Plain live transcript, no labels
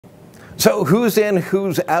So who's in,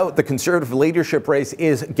 who's out? The Conservative leadership race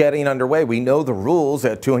is getting underway. We know the rules,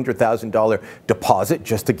 a $200,000 deposit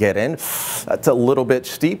just to get in. That's a little bit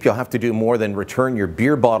steep. You'll have to do more than return your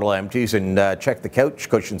beer bottle empties and check the couch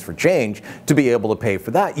cushions for change to be able to pay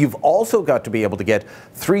for that. You've also got to be able to get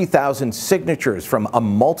 3,000 signatures from a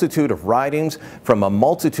multitude of ridings, from a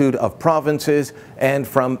multitude of provinces, and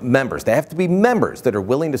from members. They have to be members that are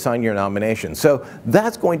willing to sign your nomination. So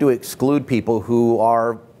that's going to exclude people who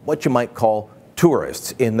are what you might call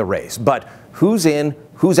tourists in the race. But who's in,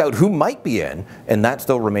 who's out, who might be in, and that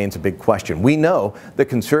still remains a big question. We know the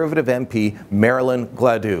Conservative MP Marilyn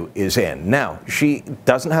Gladu is in. Now, she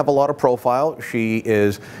doesn't have a lot of profile. She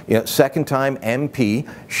is second-time MP.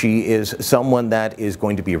 She is someone that is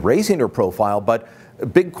going to be raising her profile, but a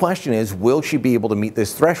big question is, will she be able to meet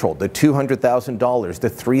this threshold, the $200,000, the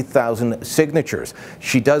 3,000 signatures?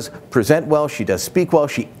 She does present well, she does speak well,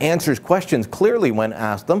 she answers questions clearly when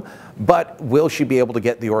asked them, but will she be able to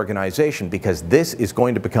get the organization? Because this is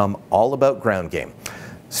going to become all about ground game.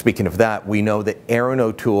 Speaking of that, we know that Erin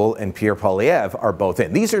O'Toole and Pierre Poilievre are both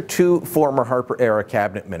in. These are two former Harper-era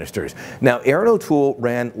cabinet ministers. Now, Erin O'Toole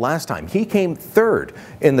ran last time. He came third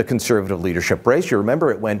in the Conservative leadership race. You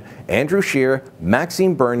remember it went Andrew Scheer,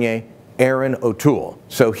 Maxime Bernier, Erin O'Toole.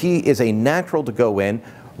 So he is a natural to go in,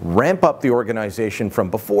 ramp up the organization from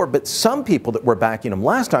before, but some people that were backing him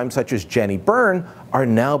last time, such as Jenny Byrne, are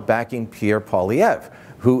now backing Pierre Poilievre,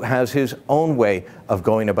 who has his own way of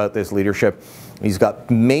going about this leadership. He's got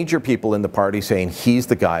major people in the party saying he's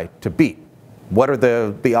the guy to beat. What are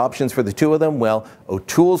the options for the two of them? Well,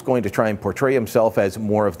 O'Toole's going to try and portray himself as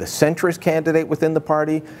more of the centrist candidate within the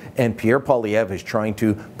party, and Pierre Poilievre is trying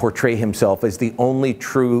to portray himself as the only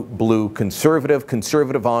true blue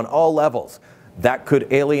conservative on all levels. That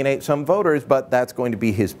could alienate some voters, but that's going to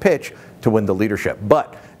be his pitch to win the leadership.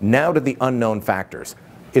 But now to the unknown factors.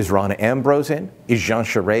 Is Rona Ambrose in? Is Jean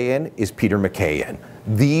Charest in? Is Peter MacKay in?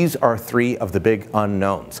 These are three of the big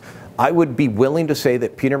unknowns. I would be willing to say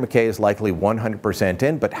that Peter MacKay is likely 100%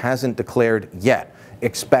 in, but hasn't declared yet.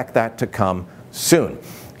 Expect that to come soon.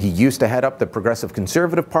 He used to head up the Progressive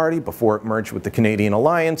Conservative Party before it merged with the Canadian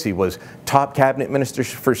Alliance. He was top cabinet minister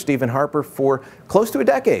for Stephen Harper for close to a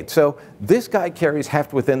decade. So this guy carries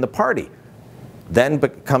heft within the party. Then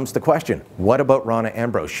becomes the question, what about Rona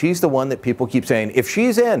Ambrose? She's the one that people keep saying, if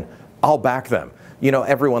she's in, I'll back them. You know,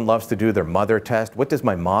 everyone loves to do their mother test. What does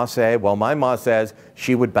my ma say? Well, my ma says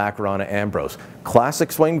she would back Rona Ambrose.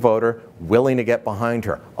 Classic swing voter, willing to get behind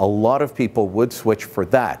her. A lot of people would switch for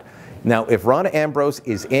that. Now, if Rona Ambrose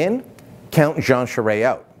is in, count Jean Charest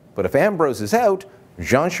out. But if Ambrose is out,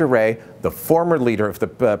 Jean Charest, the former leader of the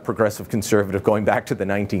Progressive Conservative going back to the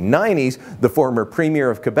 1990s, the former Premier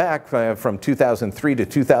of Quebec from 2003 to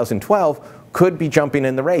 2012, could be jumping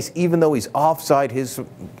in the race, even though he's offside his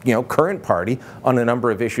current party on a number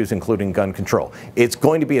of issues, including gun control. It's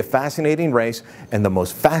going to be a fascinating race, and the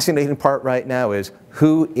most fascinating part right now is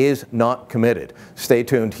who is not committed. Stay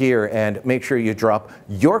tuned here and make sure you drop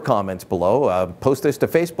your comments below. Post this to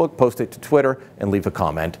Facebook, post it to Twitter, and leave a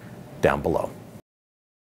comment down below.